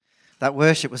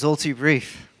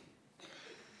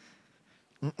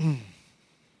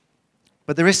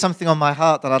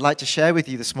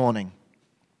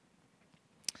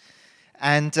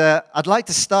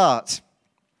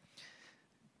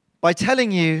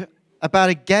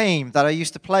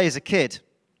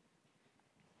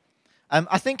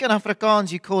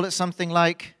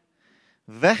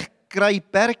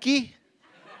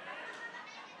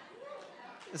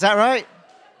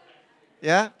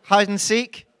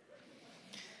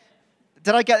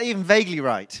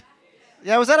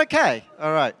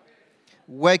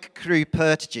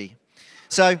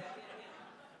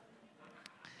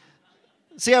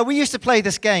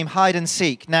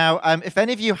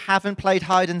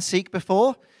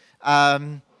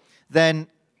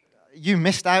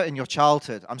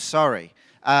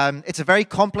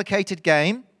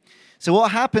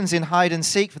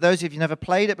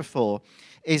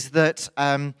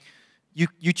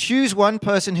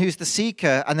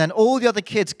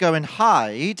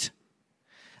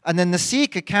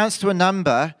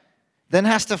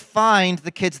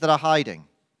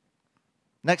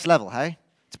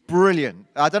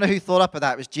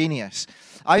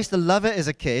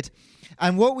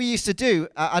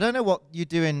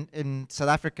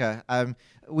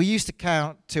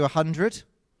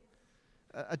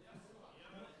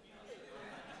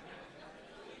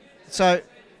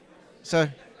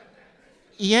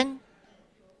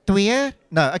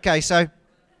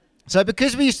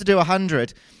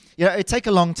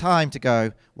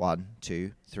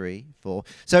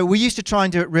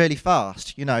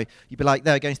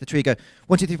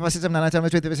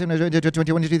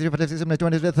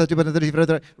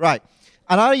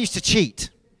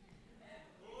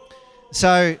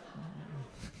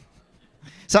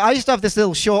So I used to have this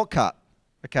little shortcut,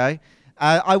 okay?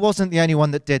 I wasn't the only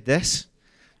one that did this.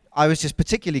 I was just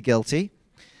particularly guilty.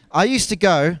 I used to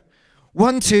go,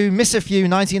 1, 2, miss a few,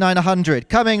 99, 100,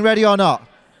 coming, ready or not.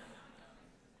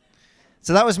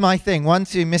 So that was my thing, 1,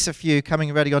 2, miss a few,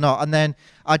 coming, ready or not. And then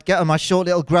I'd get on my short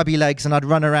little grubby legs and I'd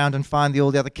run around and find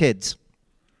all the other kids.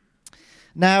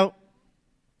 Now,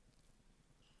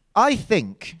 I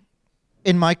think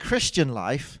in my Christian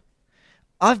life,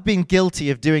 I've been guilty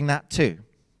of doing that too.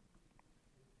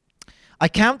 I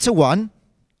count to 1,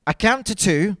 I count to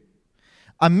 2,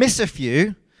 I miss a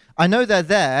few, I know they're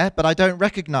there, but I don't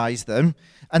recognize them,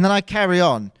 and then I carry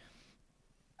on.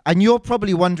 And you're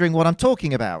probably wondering what I'm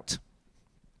talking about.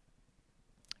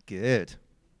 Good.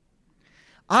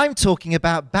 I'm talking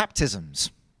about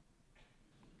baptisms.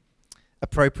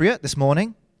 Appropriate this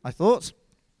morning, I thought.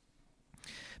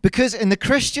 Because in the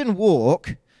Christian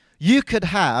walk, you could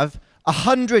have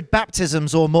 100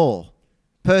 baptisms or more,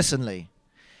 personally.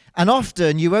 And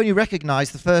often you only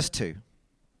recognize the first 2.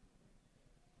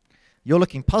 You're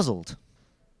looking puzzled.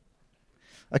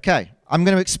 Okay, I'm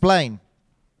going to explain.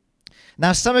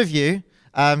 Now, some of you,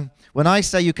 when I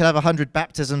say you could have 100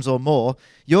 baptisms or more,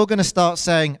 you're going to start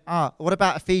saying, what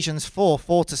about Ephesians 4,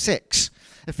 4-6?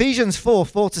 Ephesians 4,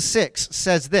 4-6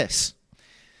 says this: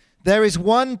 there is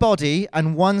one body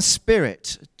and one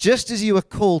Spirit, just as you were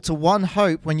called to one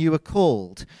hope when you were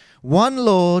called. One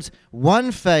Lord,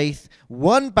 one faith,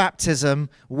 one baptism,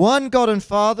 one God and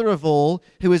Father of all,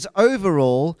 who is over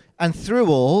all and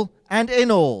through all and in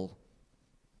all.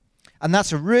 And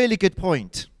that's a really good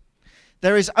point.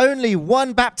 There is only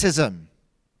one baptism.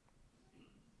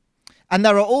 And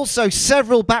there are also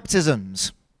several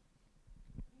baptisms.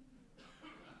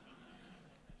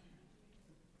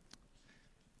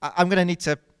 I'm going to need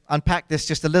to unpack this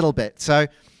just a little bit. So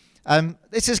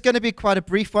this is going to be quite a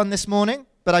brief one this morning,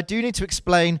 but I do need to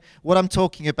explain what I'm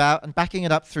talking about and backing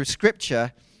it up through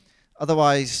Scripture.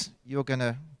 Otherwise, you're going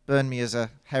to burn me as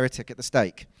a heretic at the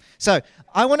stake. So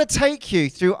I want to take you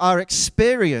through our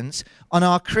experience on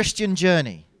our Christian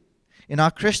journey, in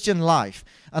our Christian life.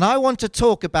 And I want to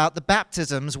talk about the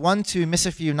baptisms, 1, 2, miss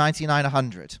a few, 99,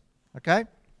 100. Okay?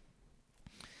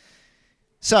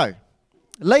 So,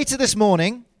 later this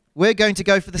morning, we're going to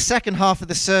go for the second half of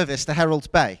the service to Herald's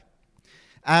Bay.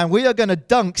 And we are going to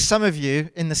dunk some of you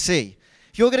in the sea.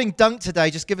 If you're getting dunked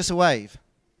today, just give us a wave.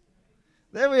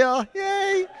 There we are.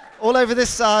 Yay! All over this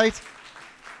side.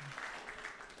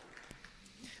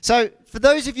 So, for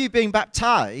those of you being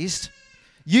baptized,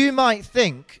 you might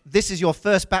think this is your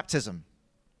first baptism.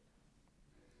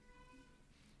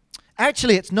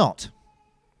 Actually, it's not.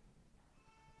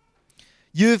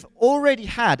 You've already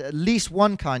had at least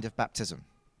one kind of baptism.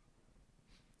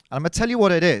 And I'm going to tell you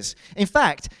what it is. In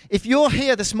fact, if you're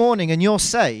here this morning and you're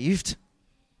saved,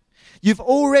 you've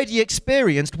already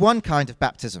experienced one kind of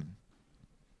baptism.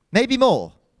 Maybe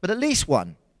more, but at least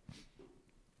one.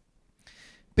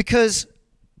 Because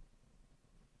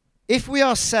if we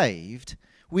are saved,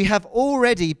 we have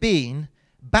already been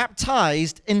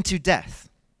baptized into death.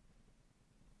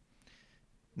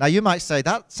 Now you might say,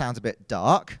 that sounds a bit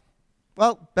dark.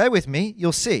 Well, bear with me,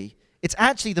 you'll see. It's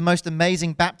actually the most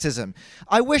amazing baptism.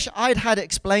 I wish I'd had it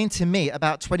explained to me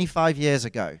about 25 years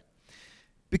ago.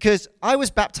 Because I was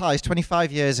baptized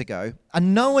 25 years ago,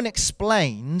 and no one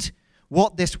explained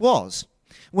what this was.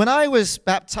 When I was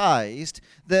baptized,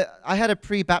 I had a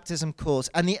pre-baptism course,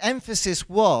 and the emphasis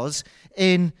was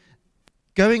in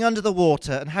going under the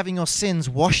water and having your sins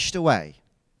washed away.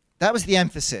 That was the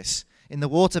emphasis in the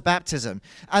water baptism.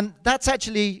 And that's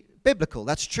actually biblical,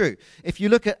 that's true. If you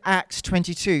look at Acts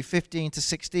 22, 15 to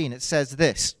 16, it says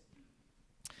this.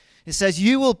 It says,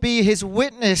 "You will be his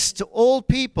witness to all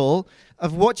people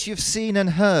of what you've seen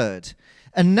and heard.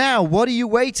 And now, what are you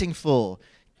waiting for?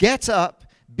 Get up,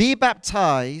 be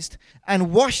baptized,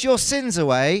 and wash your sins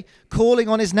away, calling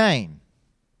on his name."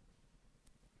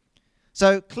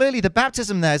 So clearly the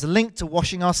baptism there is linked to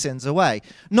washing our sins away.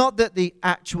 Not that the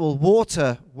actual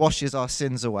water washes our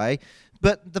sins away,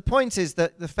 but the point is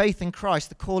that the faith in Christ,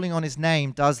 the calling on his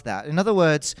name, does that. In other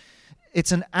words,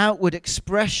 it's an outward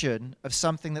expression of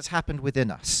something that's happened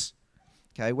within us.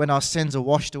 Okay, when our sins are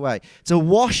washed away. It's a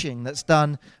washing that's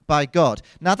done by God.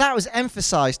 Now that was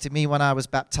emphasized to me when I was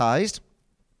baptized,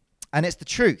 and it's the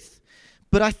truth.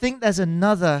 But I think there's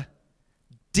another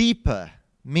deeper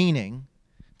meaning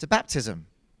to baptism.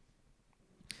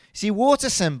 See,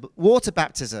 water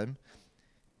baptism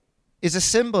is a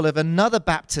symbol of another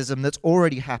baptism that's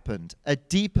already happened, a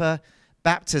deeper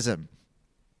baptism.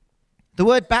 The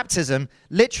word baptism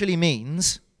literally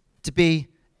means to be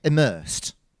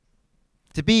immersed,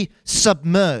 to be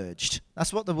submerged.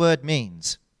 That's what the word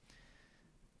means.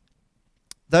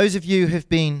 Those of you who've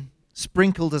been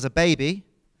sprinkled as a baby,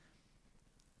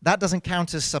 that doesn't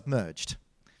count as submerged.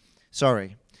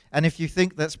 Sorry. And if you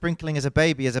think that sprinkling as a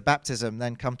baby is a baptism,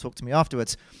 then come talk to me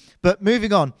afterwards. But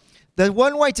moving on, the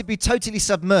one way to be totally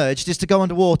submerged is to go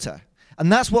underwater. And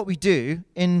that's what we do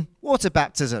in water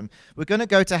baptism. We're going to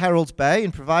go to Herald's Bay,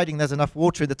 and providing there's enough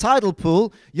water in the tidal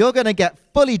pool, you're going to get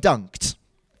fully dunked,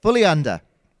 fully under.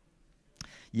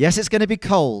 Yes, it's going to be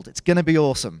cold. It's going to be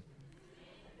awesome.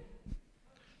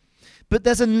 But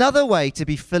there's another way to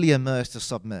be fully immersed or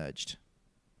submerged.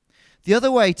 The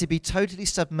other way to be totally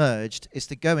submerged is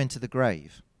to go into the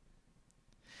grave.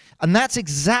 And that's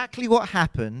exactly what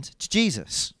happened to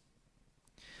Jesus.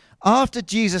 After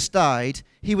Jesus died,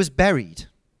 he was buried,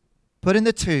 put in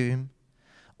the tomb.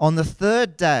 On the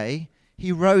third day,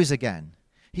 he rose again.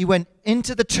 He went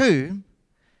into the tomb,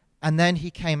 and then he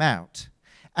came out.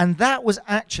 And that was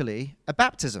actually a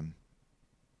baptism,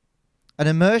 an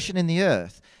immersion in the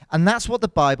earth. And that's what the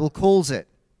Bible calls it.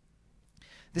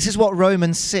 This is what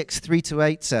Romans 6,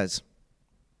 3-8 says.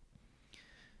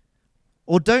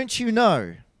 "Or don't you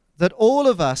know that all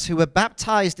of us who were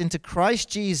baptized into Christ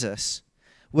Jesus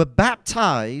were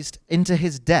baptized into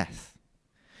his death?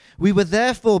 We were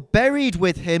therefore buried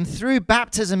with him through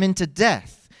baptism into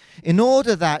death, in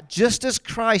order that, just as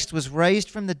Christ was raised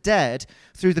from the dead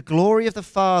through the glory of the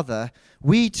Father,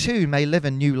 we too may live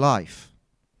a new life.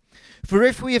 For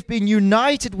if we have been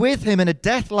united with him in a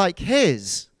death like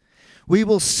his, we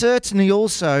will certainly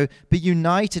also be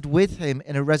united with him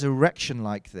in a resurrection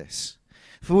like this.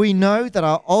 For we know that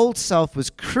our old self was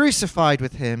crucified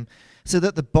with him, so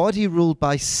that the body ruled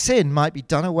by sin might be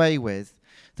done away with,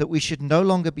 that we should no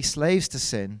longer be slaves to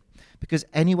sin, because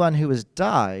anyone who has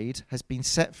died has been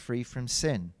set free from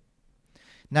sin.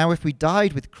 Now if we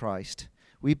died with Christ,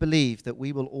 we believe that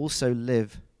we will also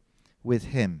live with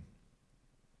him."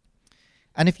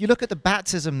 And if you look at the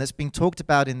baptism that's being talked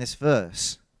about in this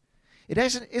verse, it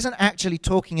isn't actually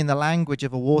talking in the language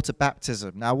of a water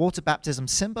baptism. Now, water baptism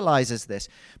symbolizes this,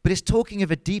 but it's talking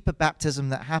of a deeper baptism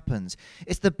that happens.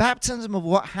 It's the baptism of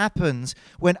what happens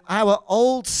when our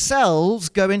old selves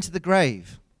go into the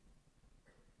grave.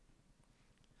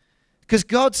 Because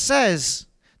God says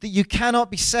that you cannot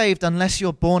be saved unless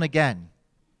you're born again.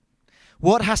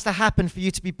 What has to happen for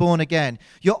you to be born again?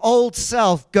 Your old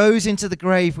self goes into the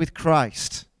grave with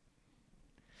Christ,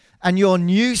 and your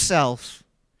new self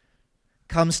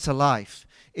comes to life,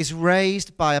 is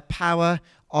raised by a power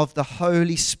of the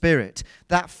Holy Spirit.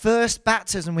 That first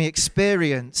baptism we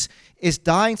experience is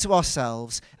dying to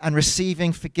ourselves and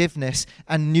receiving forgiveness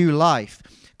and new life.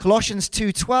 Colossians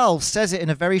 2:12 says it in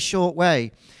a very short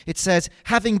way. It says,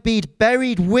 "Having been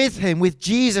buried with him, with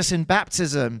Jesus in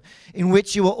baptism, in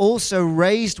which you were also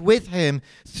raised with him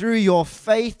through your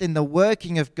faith in the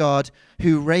working of God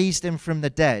who raised him from the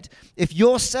dead." If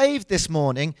you're saved this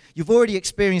morning, you've already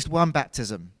experienced one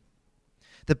baptism.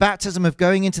 The baptism of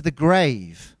going into the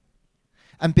grave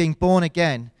and being born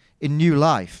again in new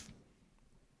life.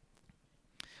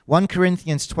 1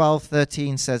 Corinthians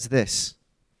 12:13 says this: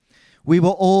 "We were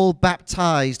all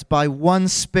baptized by one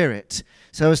Spirit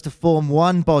so as to form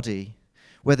one body,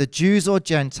 whether Jews or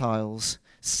Gentiles,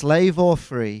 slave or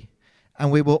free,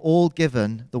 and we were all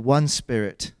given the one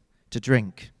Spirit to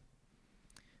drink."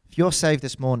 If you're saved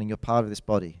this morning, you're part of this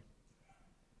body.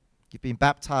 You've been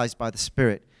baptized by the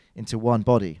Spirit into one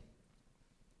body.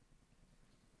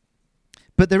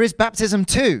 But there is baptism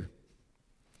 2.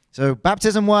 So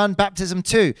baptism 1, baptism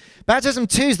 2. Baptism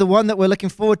 2 is the one that we're looking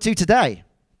forward to today.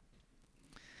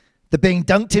 The being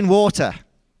dunked in water.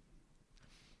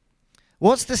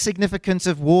 What's the significance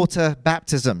of water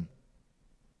baptism?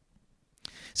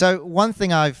 So one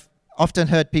thing I've often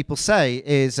heard people say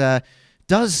is,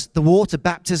 does the water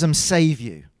baptism save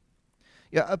you?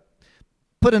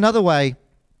 Put another way,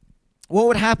 what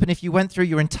would happen if you went through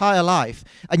your entire life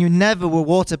and you never were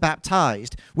water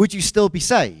baptized? Would you still be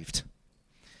saved?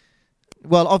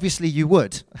 Well, obviously you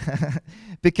would,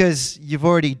 because you've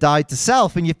already died to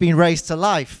self and you've been raised to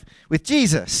life with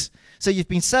Jesus. So you've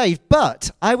been saved. But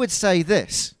I would say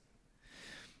this: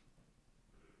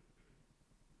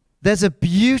 there's a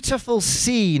beautiful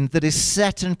scene that is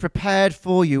set and prepared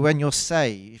for you when you're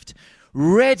saved,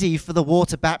 ready for the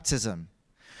water baptism,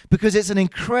 because it's an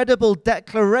incredible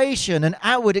declaration, an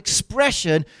outward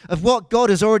expression of what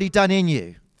God has already done in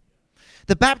you.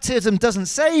 The baptism doesn't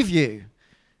save you,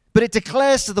 but it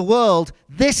declares to the world,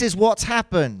 this is what's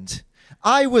happened.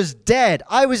 I was dead.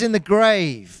 I was in the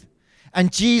grave.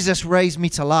 And Jesus raised me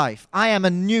to life. I am a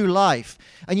new life.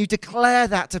 And you declare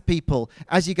that to people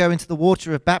as you go into the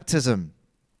water of baptism.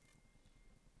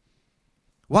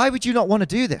 Why would you not want to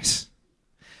do this?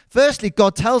 Firstly,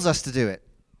 God tells us to do it.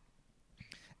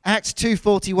 Acts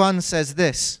 2:41 says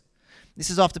this. This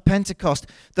is after Pentecost.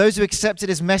 Those who accepted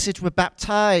his message were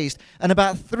baptized, and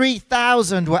about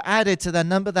 3,000 were added to their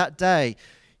number that day.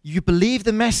 You believe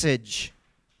the message,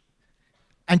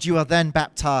 and you are then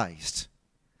baptized.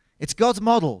 It's God's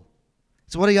model.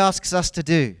 It's what he asks us to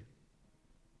do.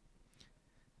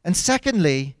 And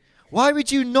secondly, why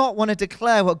would you not want to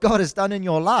declare what God has done in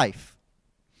your life?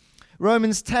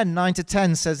 Romans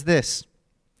 10:9-10 says this: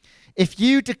 "If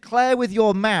you declare with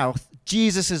your mouth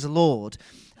Jesus is Lord,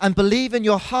 and believe in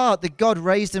your heart that God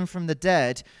raised him from the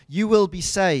dead, you will be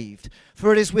saved.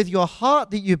 For it is with your heart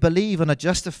that you believe and are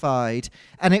justified,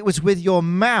 and it was with your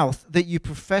mouth that you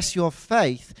profess your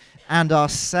faith and are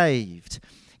saved."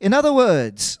 In other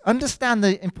words, understand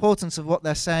the importance of what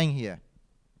they're saying here.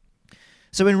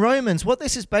 So in Romans, what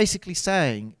this is basically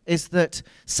saying is that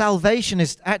salvation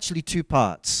is actually 2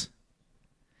 parts.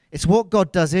 It's what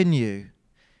God does in you,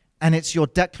 and it's your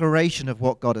declaration of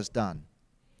what God has done.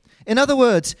 In other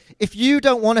words, if you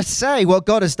don't want to say what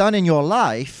God has done in your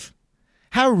life,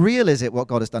 how real is it what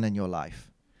God has done in your life?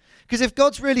 Because if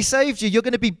God's really saved you, you're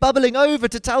going to be bubbling over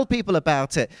to tell people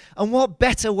about it. And what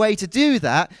better way to do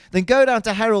that than go down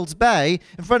to Harold's Bay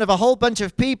in front of a whole bunch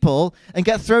of people and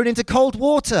get thrown into cold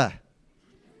water?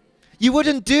 You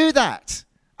wouldn't do that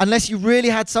unless you really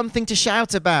had something to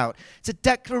shout about. It's a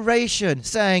declaration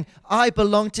saying, I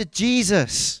belong to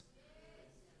Jesus.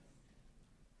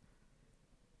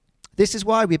 This is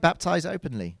why we baptize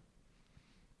openly.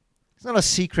 It's not a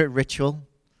secret ritual.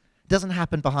 It doesn't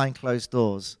happen behind closed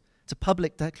doors. It's a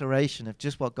public declaration of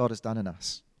just what God has done in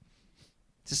us.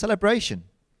 It's a celebration.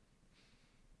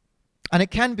 And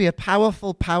it can be a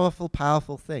powerful, powerful,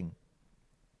 powerful thing.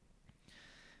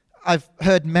 I've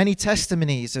heard many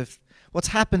testimonies of what's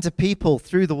happened to people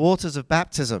through the waters of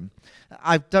baptism.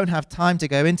 I don't have time to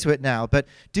go into it now, but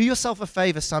do yourself a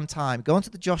favor sometime. Go onto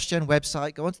the Josh Gen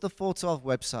website, go onto the 412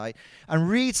 website, and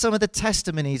read some of the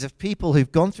testimonies of people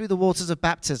who've gone through the waters of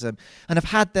baptism and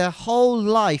have had their whole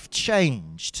life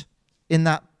changed in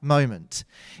that moment.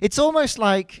 It's almost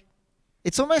like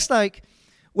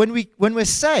when we're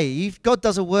saved, God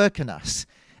does a work in us,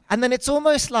 and then it's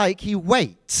almost like he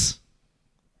waits.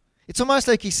 It's almost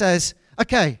like he says,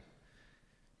 okay,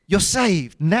 you're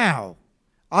saved now.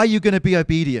 Are you going to be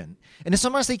obedient? And it's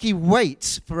almost like he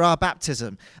waits for our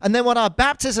baptism. And then when our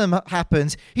baptism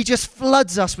happens, he just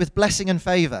floods us with blessing and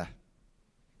favor.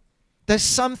 There's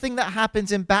something that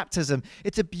happens in baptism.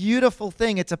 It's a beautiful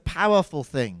thing. It's a powerful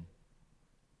thing.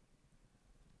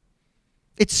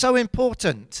 It's so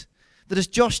important that as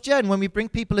Josh Gen, when we bring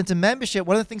people into membership,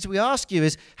 one of the things we ask you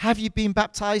is, have you been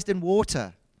baptized in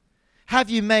water? Have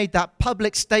you made that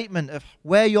public statement of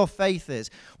where your faith is?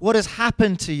 What has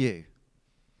happened to you?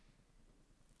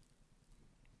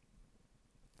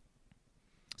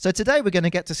 So today we're going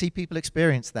to get to see people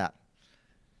experience that.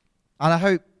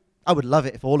 And I would love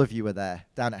it if all of you were there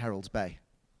down at Harold's Bay.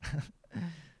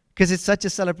 Because it's such a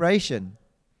celebration.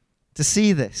 to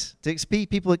see this, to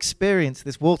people experience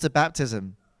this water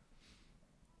baptism.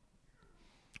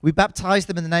 We baptize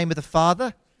them in the name of the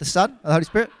Father, the Son, and the Holy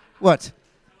Spirit. What?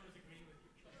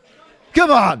 Come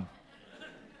on!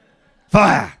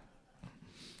 Fire!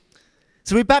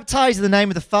 So we baptize in the name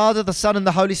of the Father, the Son, and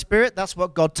the Holy Spirit. That's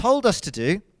what God told us to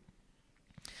do.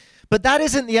 But that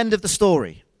isn't the end of the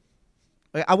story.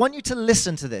 I want you to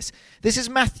listen to this. This is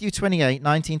Matthew 28,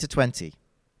 19 to 20. It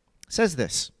says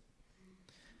this.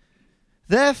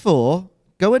 Therefore,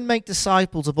 go and make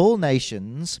disciples of all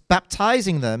nations,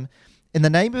 baptizing them in the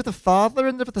name of the Father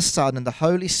and of the Son and the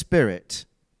Holy Spirit,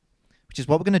 which is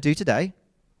what we're going to do today,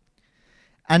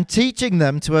 and teaching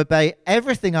them to obey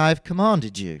everything I have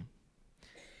commanded you.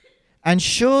 And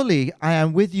surely I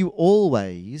am with you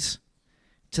always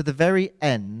to the very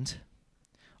end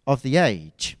of the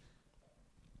age.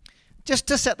 Just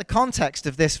to set the context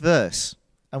of this verse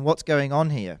and what's going on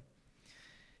here.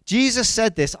 Jesus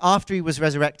said this after he was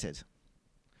resurrected,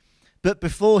 but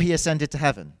before he ascended to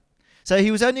heaven. So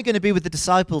he was only going to be with the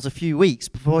disciples a few weeks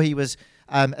before he was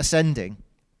ascending.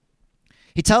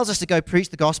 He tells us to go preach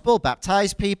the gospel,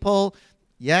 baptize people.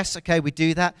 Yes, okay, we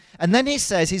do that. And then he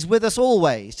says he's with us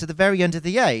always to the very end of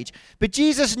the age. But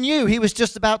Jesus knew he was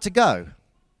just about to go.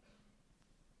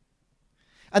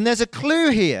 And there's a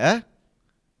clue here.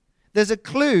 There's a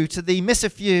clue to the miss a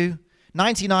few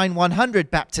 99, 100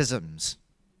 baptisms.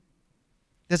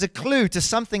 There's a clue to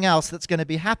something else that's going to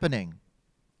be happening.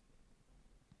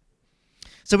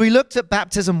 So we looked at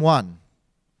baptism 1,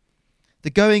 the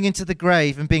going into the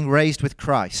grave and being raised with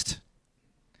Christ.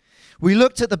 We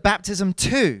looked at the baptism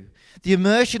 2, the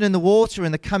immersion in the water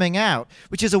and the coming out,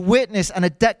 which is a witness and a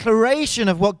declaration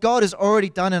of what God has already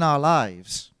done in our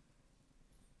lives.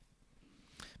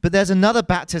 But there's another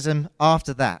baptism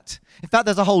after that. In fact,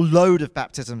 there's a whole load of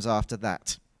baptisms after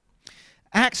that.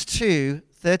 Acts 2,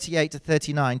 38 to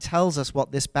 39 tells us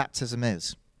what this baptism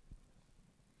is.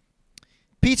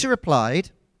 Peter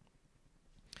replied,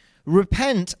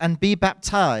 repent and be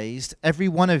baptized, every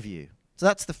one of you. So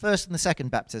that's the first and the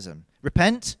second baptism.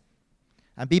 Repent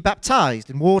and be baptized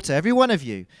in water, every one of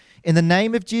you, in the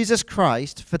name of Jesus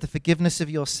Christ for the forgiveness of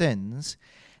your sins,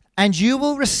 and you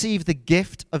will receive the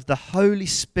gift of the Holy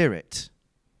Spirit.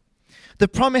 The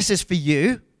promise is for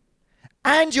you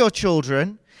and your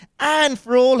children and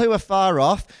for all who are far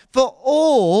off, for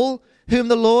all whom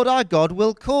the Lord our God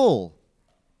will call.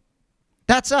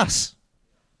 That's us.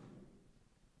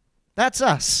 That's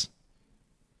us.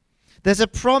 There's a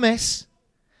promise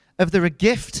of the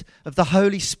gift of the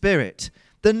Holy Spirit,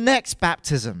 the next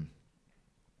baptism.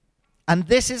 And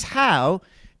this is how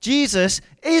Jesus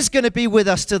is going to be with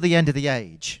us till the end of the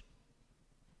age.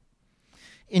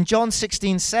 In John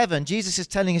 16:7, Jesus is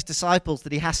telling his disciples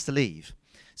that he has to leave.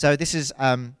 So this is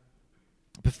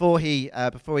before he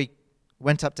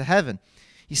went up to heaven.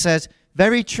 He says,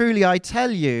 very truly I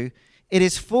tell you, it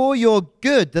is for your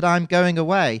good that I'm going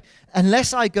away.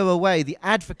 Unless I go away, the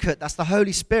advocate, that's the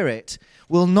Holy Spirit,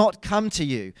 will not come to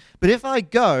you. But if I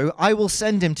go, I will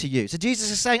send him to you. So Jesus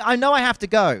is saying, I know I have to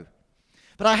go.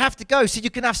 But I have to go so you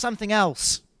can have something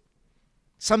else.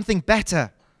 Something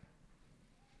better.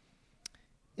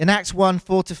 In Acts 1,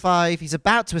 4 to 5, he's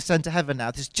about to ascend to heaven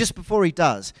now. This is just before he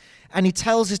does. And he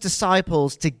tells his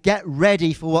disciples to get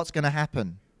ready for what's going to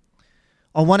happen.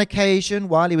 On one occasion,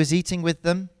 while he was eating with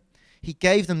them, he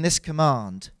gave them this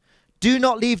command. Do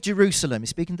not leave Jerusalem. He's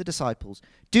speaking to the disciples.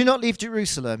 Do not leave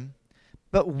Jerusalem,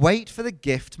 but wait for the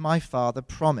gift my Father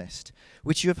promised,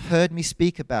 which you have heard me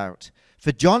speak about.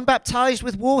 For John baptized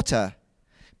with water,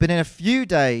 but in a few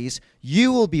days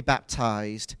you will be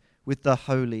baptized with the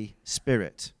Holy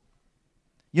Spirit.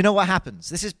 You know what happens?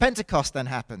 This is Pentecost then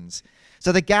happens.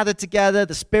 So they're gathered together,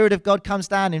 the Spirit of God comes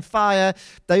down in fire,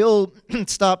 they all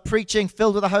start preaching,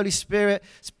 filled with the Holy Spirit,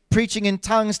 preaching in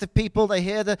tongues to people. They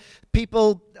hear the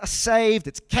people are saved.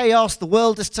 It's chaos. The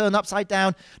world is turned upside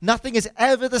down. Nothing is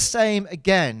ever the same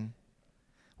again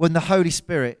when the Holy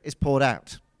Spirit is poured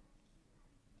out.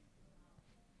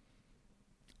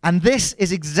 And this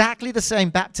is exactly the same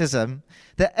baptism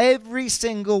that every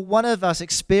single one of us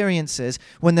experiences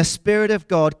when the Spirit of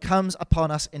God comes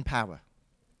upon us in power.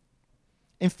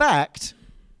 In fact,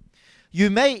 you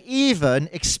may even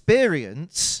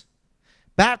experience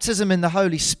baptism in the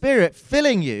Holy Spirit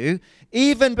filling you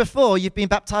even before you've been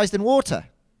baptized in water.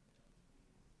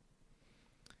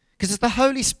 Because it's the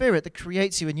Holy Spirit that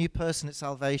creates you a new person at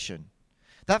salvation.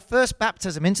 That first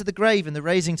baptism into the grave and the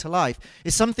raising to life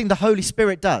is something the Holy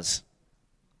Spirit does.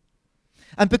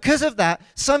 And because of that,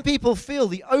 some people feel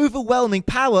the overwhelming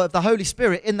power of the Holy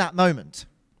Spirit in that moment.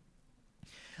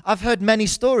 I've heard many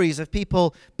stories of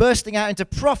people bursting out into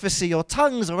prophecy or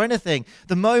tongues or anything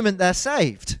the moment they're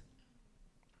saved.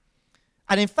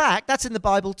 And in fact, that's in the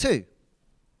Bible too.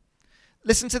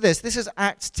 Listen to this. This is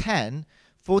Acts 10,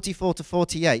 44 to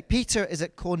 48. Peter is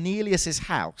at Cornelius'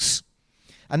 house.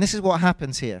 And this is what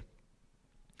happens here.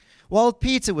 While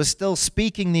Peter was still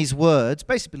speaking these words,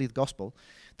 basically the gospel,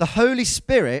 the Holy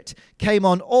Spirit came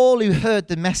on all who heard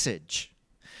the message.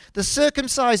 The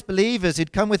circumcised believers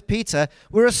who'd come with Peter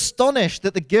were astonished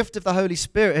that the gift of the Holy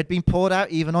Spirit had been poured out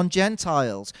even on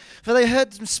Gentiles, for they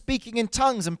heard them speaking in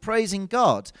tongues and praising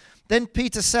God. Then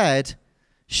Peter said,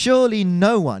 "Surely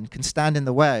no one can stand in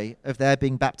the way of their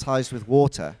being baptized with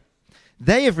water.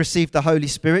 They have received the Holy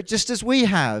Spirit just as we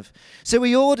have." So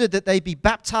he ordered that they be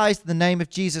baptized in the name of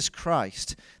Jesus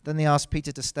Christ. Then they asked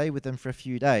Peter to stay with them for a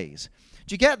few days.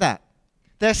 Do you get that?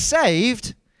 They're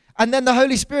saved, and then the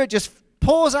Holy Spirit just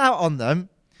pours out on them.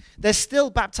 They're still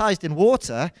baptized in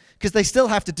water because they still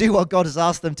have to do what God has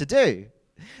asked them to do.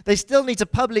 They still need to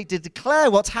publicly declare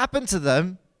what's happened to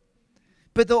them,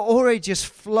 but they're already just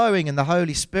flowing in the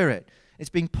Holy Spirit.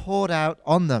 It's being poured out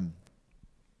on them.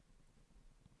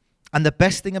 And the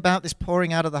best thing about this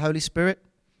pouring out of the Holy Spirit,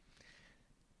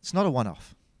 it's not a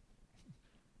one-off.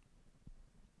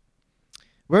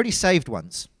 We're only saved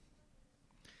once.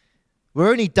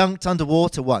 We're only dunked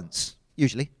underwater once,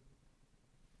 usually.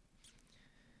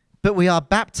 But we are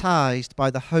baptized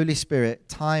by the Holy Spirit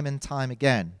time and time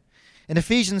again. In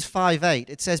Ephesians 5:8,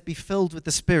 it says, "Be filled with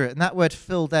the Spirit." And that word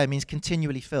filled there means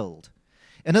continually filled.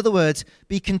 In other words,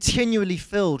 be continually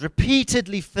filled,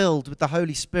 repeatedly filled with the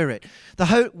Holy Spirit.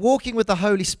 Walking with the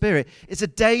Holy Spirit is a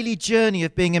daily journey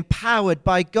of being empowered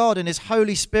by God and His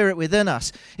Holy Spirit within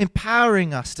us,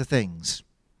 empowering us to things.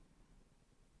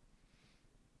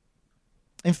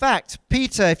 In fact,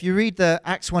 Peter, if you read the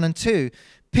Acts 1 and 2,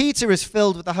 Peter is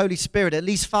filled with the Holy Spirit at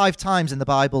least 5 times in the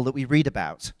Bible that we read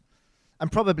about,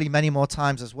 and probably many more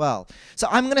times as well. So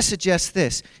I'm going to suggest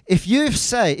this. If you're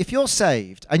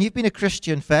saved, and you've been a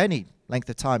Christian for any length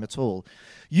of time at all,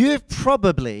 you've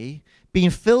probably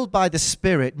been filled by the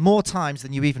Spirit more times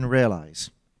than you even realize.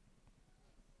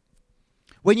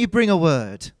 When you bring a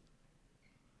word,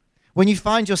 when you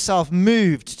find yourself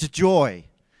moved to joy,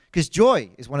 because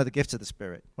joy is one of the gifts of the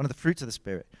Spirit, one of the fruits of the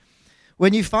Spirit.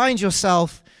 When you find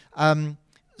yourself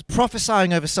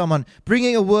prophesying over someone,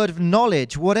 bringing a word of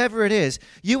knowledge, whatever it is,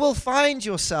 you will find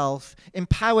yourself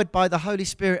empowered by the Holy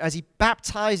Spirit as He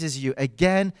baptizes you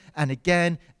again and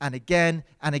again and again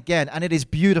and again. And it is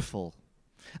beautiful.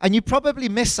 And you probably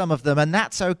miss some of them, and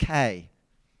that's okay.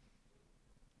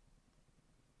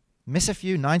 Miss a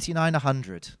few, 99,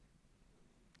 100.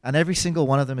 And every single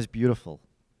one of them is beautiful.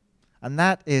 And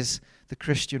that is the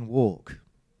Christian walk.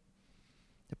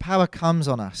 The power comes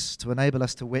on us to enable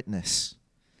us to witness.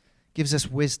 Gives us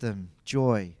wisdom,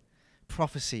 joy,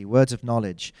 prophecy, words of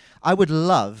knowledge. I would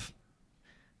love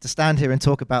to stand here and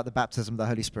talk about the baptism of the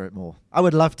Holy Spirit more. I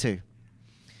would love to.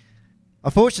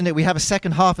 Unfortunately, we have a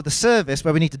second half of the service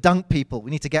where we need to dunk people.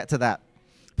 We need to get to that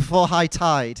before high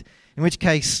tide, in which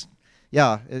case,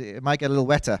 it might get a little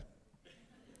wetter.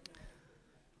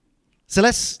 So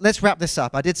let's wrap this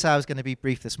up. I did say I was going to be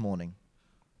brief this morning.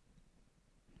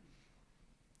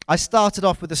 I started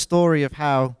off with a story of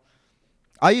how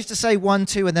I used to say 1,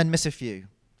 2, and then miss a few.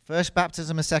 First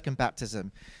baptism and second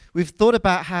baptism. We've thought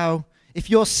about how if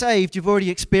you're saved, you've already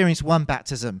experienced one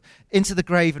baptism, into the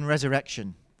grave and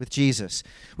resurrection with Jesus.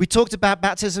 We talked about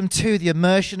baptism 2, the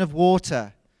immersion of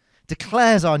water,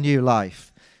 declares our new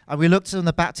life. And we looked on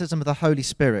the baptism of the Holy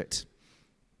Spirit.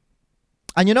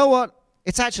 And you know what?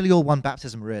 It's actually all one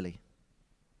baptism, really.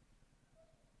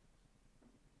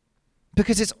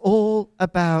 Because it's all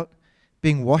about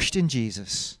being washed in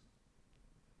Jesus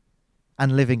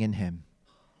and living in Him.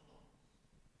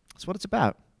 That's what it's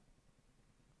about.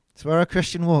 It's where our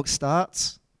Christian walk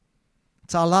starts.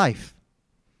 It's our life.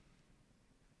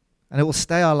 And it will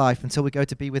stay our life until we go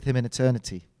to be with Him in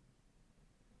eternity.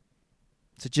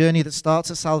 It's a journey that starts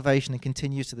at salvation and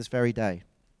continues to this very day.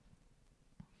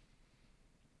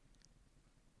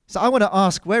 So I want to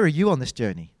ask, where are you on this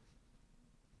journey?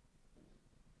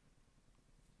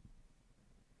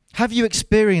 Have you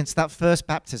experienced that first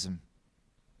baptism?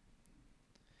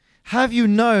 Have you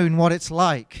known what it's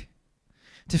like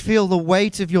to feel the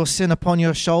weight of your sin upon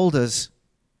your shoulders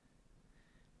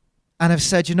and have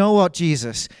said, you know what,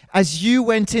 Jesus, as you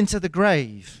went into the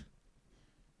grave,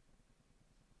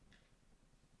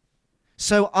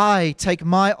 so I take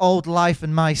my old life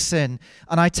and my sin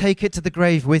and I take it to the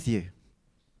grave with you?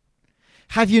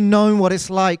 Have you known what it's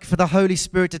like for the Holy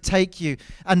Spirit to take you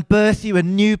and birth you a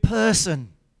new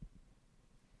person?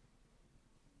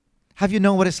 Have you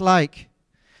known what it's like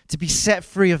to be set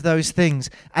free of those things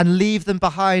and leave them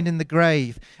behind in the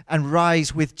grave and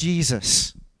rise with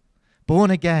Jesus,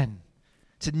 born again,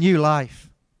 to new life?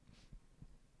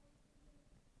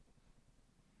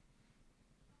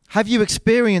 Have you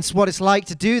experienced what it's like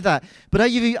to do that? But are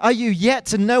you yet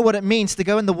to know what it means to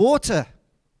go in the water?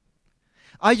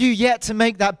 Are you yet to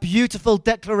make that beautiful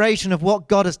declaration of what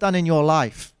God has done in your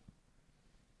life?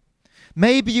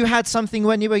 Maybe you had something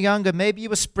when you were younger. Maybe you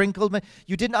were sprinkled.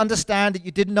 You didn't understand it.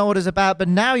 You didn't know what it was about. But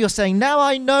now you're saying, now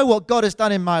I know what God has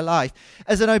done in my life.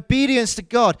 As an obedience to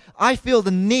God, I feel the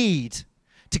need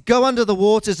to go under the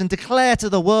waters and declare to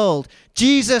the world,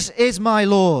 Jesus is my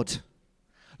Lord.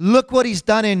 Look what he's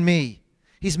done in me.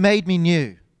 He's made me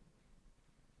new.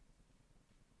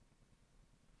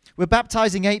 We're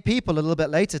baptizing 8 people a little bit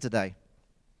later today.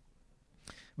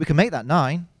 We can make that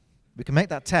 9. We can make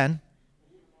that 10.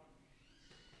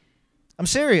 I'm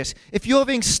serious. If you're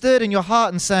being stirred in your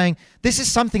heart and saying, this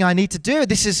is something I need to do.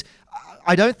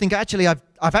 I don't think actually I've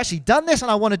actually done this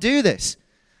and I want to do this.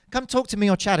 Come talk to me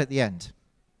or chat at the end.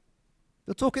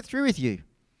 We'll talk it through with you.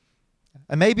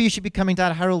 And maybe you should be coming down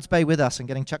to Harold's Bay with us and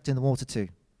getting chucked in the water too.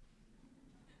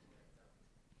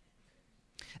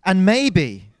 And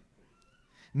maybe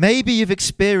you've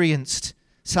experienced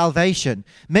salvation.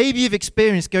 Maybe you've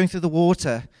experienced going through the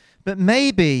water. But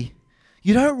maybe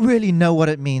you don't really know what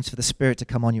it means for the Spirit to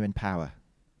come on you in power.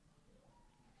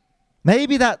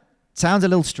 Maybe that sounds a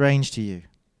little strange to you.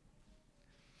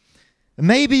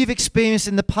 Maybe you've experienced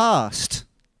in the past.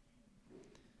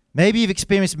 Maybe you've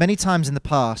experienced many times in the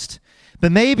past.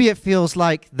 But maybe it feels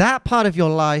like that part of your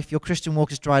life, your Christian walk,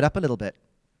 has dried up a little bit.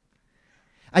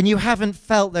 And you haven't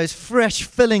felt those fresh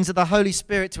fillings of the Holy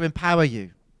Spirit to empower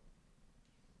you.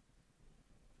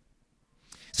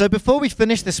 So before we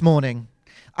finish this morning,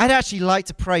 I'd actually like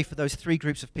to pray for those 3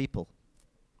 groups of people.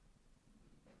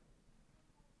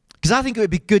 Because I think it would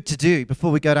be good to do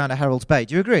before we go down to Harold's Bay.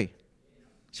 Do you agree?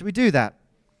 Should we do that?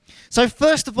 So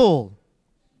first of all,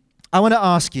 I want to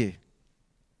ask you,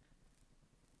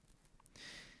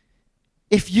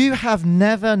 if you have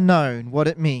never known what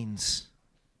it means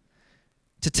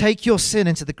to take your sin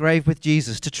into the grave with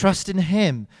Jesus, to trust in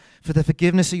him for the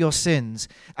forgiveness of your sins,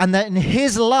 and that in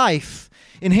his life,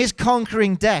 in his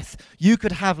conquering death, you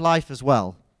could have life as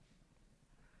well.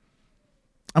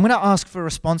 I'm going to ask for a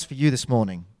response for you this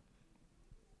morning.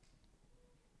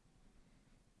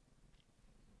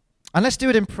 And let's do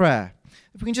it in prayer.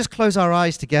 If we can just close our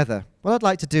eyes together. What I'd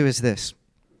like to do is this.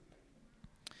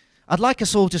 I'd like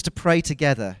us all just to pray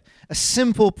together. A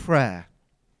simple prayer.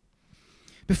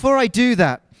 Before I do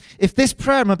that, if this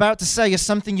prayer I'm about to say is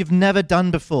something you've never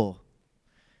done before,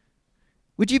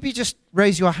 would you just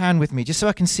raise your hand with me, just so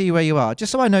I can see where you are,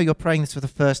 just so I know you're praying this for the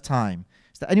first time?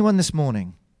 Is there anyone this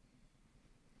morning?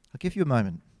 I'll give you a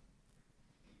moment.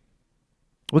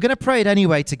 We're going to pray it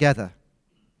anyway together.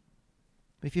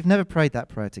 But if you've never prayed that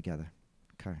prayer together,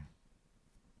 okay.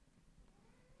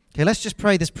 Okay, let's just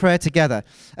pray this prayer together.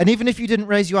 And even if you didn't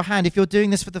raise your hand, if you're doing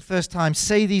this for the first time,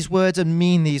 say these words and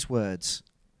mean these words.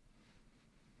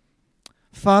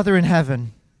 Father in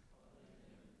heaven,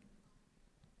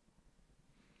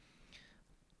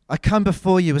 I come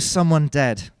before you as someone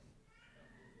dead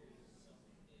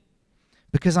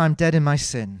because I'm dead in my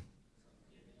sin.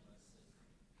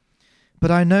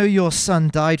 But I know your Son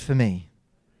died for me.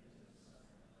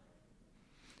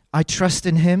 I trust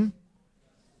in him.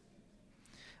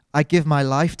 I give my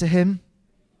life to him.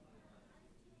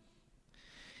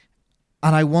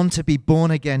 And I want to be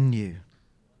born again new.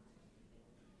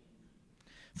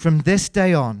 From this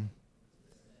day on,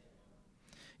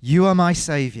 you are my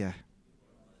Savior.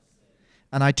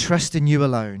 And I trust in you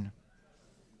alone.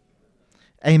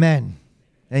 Amen.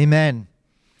 Amen.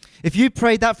 If you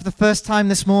prayed that for the first time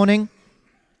this morning,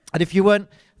 and if you weren't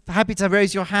happy to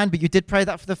raise your hand, but you did pray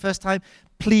that for the first time,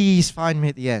 please find me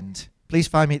at the end. Please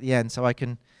find me at the end so I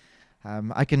can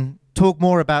talk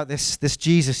more about this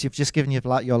Jesus you've just given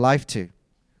your life to.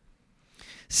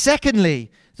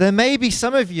 Secondly, there may be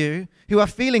some of you who are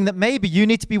feeling that maybe you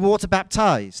need to be water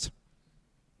baptized.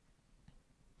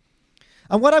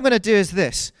 And what I'm going to do is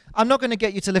this. I'm not going to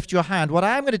get you to lift your hand. What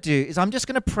I am going to do is I'm just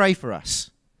going to pray for us.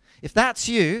 If that's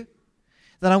you,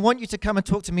 then I want you to come and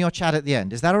talk to me or chat at the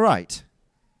end. Is that all right?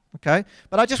 Okay?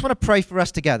 But I just want to pray for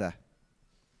us together.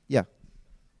 Yeah.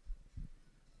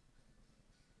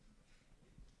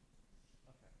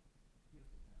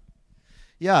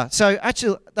 Yeah, so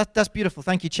actually, that's beautiful.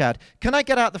 Thank you, Chad. Can I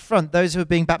get out the front those who are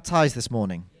being baptized this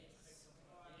morning?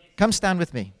 Come stand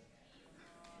with me.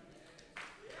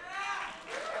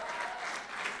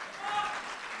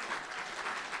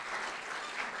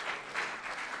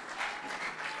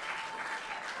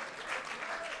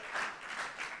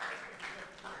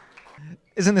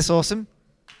 Isn't this awesome?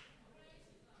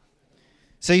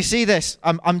 So you see this,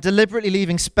 I'm deliberately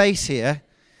leaving space here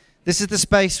This is the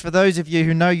space for those of you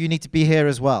who know you need to be here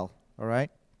as well, all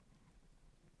right?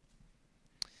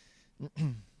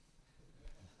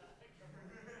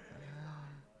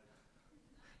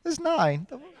 There's 9.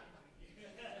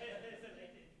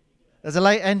 There's a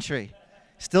late entry.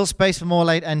 Still space for more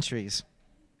late entries.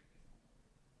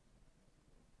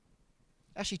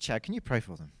 Actually, Chad, can you pray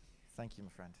for them? Thank you, my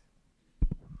friend.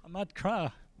 I might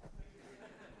cry.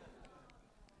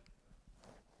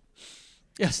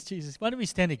 Yes, Jesus. Why don't we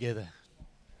stand together?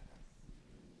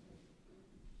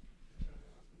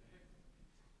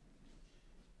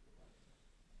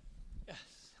 Yes.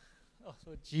 Oh,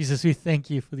 Lord Jesus, we thank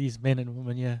you for these men and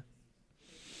women here.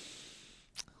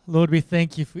 Lord, we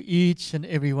thank you for each and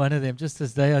every one of them, just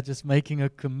as they are just making a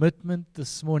commitment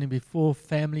this morning before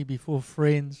family, before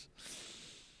friends,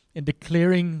 in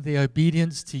declaring their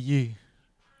obedience to you.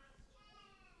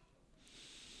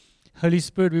 Holy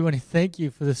Spirit, we want to thank you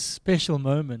for this special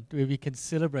moment where we can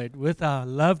celebrate with our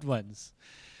loved ones,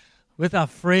 with our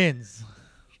friends,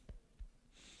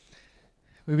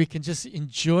 where we can just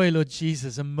enjoy, Lord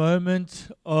Jesus, a moment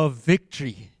of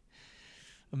victory.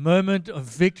 A moment of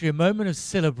victory, a moment of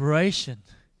celebration,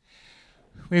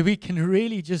 where we can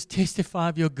really just testify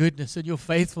of your goodness and your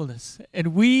faithfulness.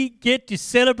 And we get to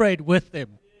celebrate with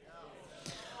them.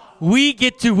 We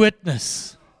get to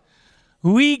witness.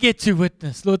 We get to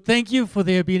witness. Lord, thank you for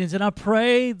their obedience. And I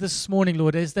pray this morning,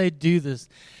 Lord, as they do this,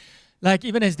 like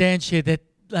even as Dan shared, that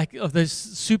like of those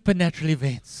supernatural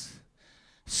events,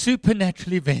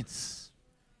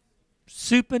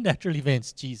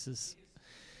 Jesus,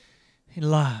 in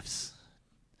lives,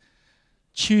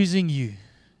 choosing you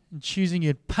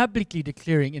and publicly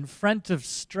declaring in front of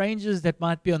strangers that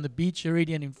might be on the beach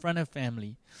already and in front of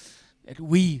family that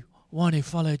we want to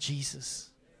follow Jesus.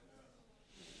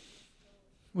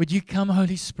 Would you come,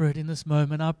 Holy Spirit, in this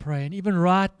moment, I pray. And even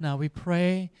right now, we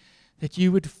pray that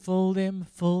you would fill them,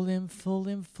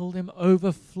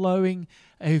 overflowing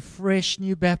a fresh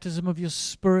new baptism of your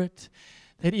Spirit.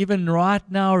 That even right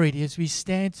now already, as we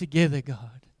stand together,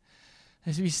 God,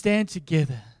 as we stand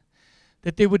together,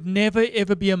 that there would never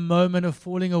ever be a moment of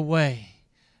falling away.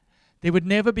 There would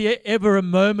never be ever a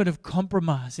moment of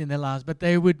compromise in their lives, but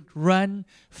they would run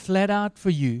flat out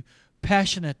for you,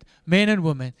 passionate men and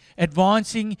women,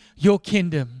 advancing your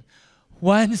kingdom,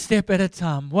 one step at a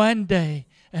time, one day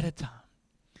at a time.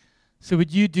 So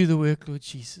would you do the work, Lord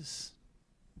Jesus?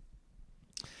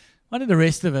 Why don't the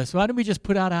rest of us, why don't we just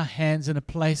put out our hands in a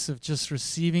place of just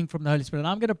receiving from the Holy Spirit? And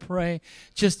I'm going to pray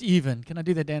just even. Can I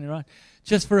do that, Danny, right?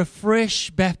 Just for a fresh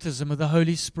baptism of the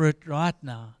Holy Spirit right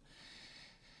now.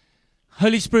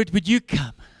 Holy Spirit, would you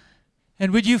come?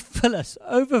 And would you fill us,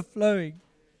 overflowing?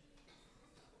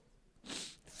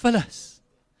 Fill us.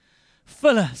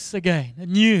 Fill us again,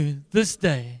 anew this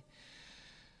day.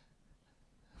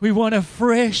 We want a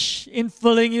fresh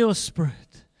infilling your Spirit,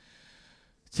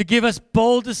 to give us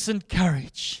boldness and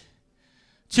courage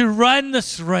to run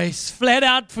this race flat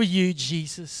out for you,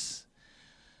 Jesus.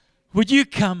 Would you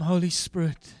come, Holy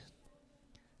Spirit?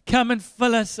 Come and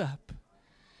fill us up.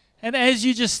 And as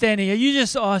you just stand here, you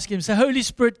just ask him, say, Holy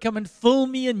Spirit, come and fill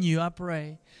me anew, I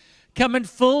pray. Come and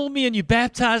fill me anew.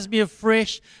 Baptize me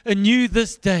afresh, anew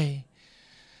this day.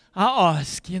 I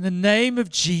ask in the name of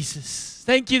Jesus.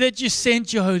 Thank you that you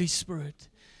sent your Holy Spirit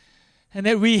and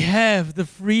that we have the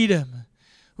freedom.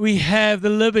 We have the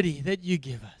liberty that you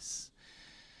give us.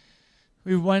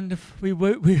 We worship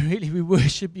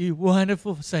you,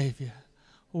 wonderful Savior.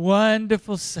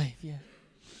 Wonderful Savior.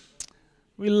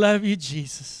 We love you,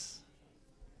 Jesus.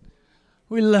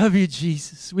 We love you,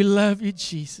 Jesus. We love you,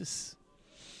 Jesus.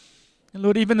 And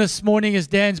Lord, even this morning as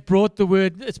Dan's brought the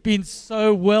word, it's been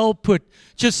so well put,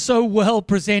 just so well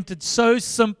presented, so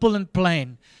simple and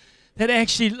plain, that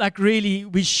actually, like really,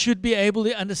 we should be able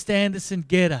to understand this and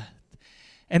get it.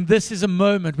 And this is a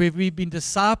moment where we've been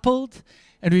discipled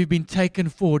and we've been taken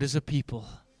forward as a people.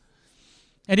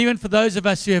 And even for those of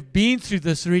us who have been through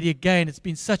this already again, it's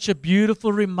been such a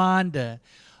beautiful reminder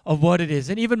of what it is.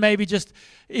 And even maybe just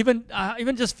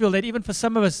feel that even for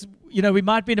some of us, we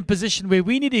might be in a position where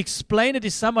we need to explain it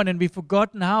to someone and we've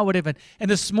forgotten how, whatever. And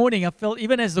this morning I felt,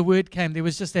 even as the word came, there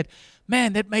was just that,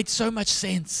 man, that made so much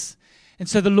sense. And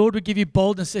so the Lord would give you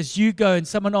boldness as you go and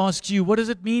someone asks you, what does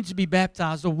it mean to be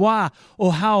baptized, or why,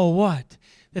 or how, or what?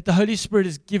 That the Holy Spirit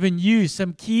has given you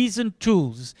some keys and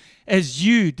tools as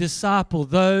you disciple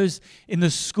those in the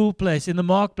school place, in the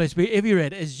marketplace, wherever you're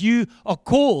at, as you are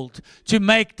called to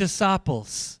make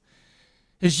disciples.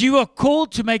 As you are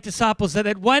called to make disciples, so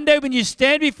that one day when you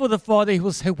stand before the Father, He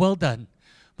will say, well done,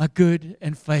 my good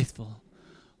and faithful.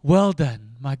 Well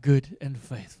done, my good and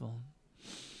faithful.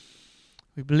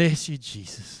 We bless you,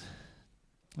 Jesus.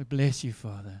 We bless you,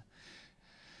 Father.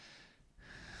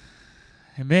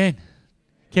 Amen.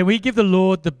 Can we give the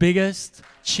Lord the biggest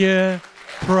cheer,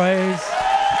 praise?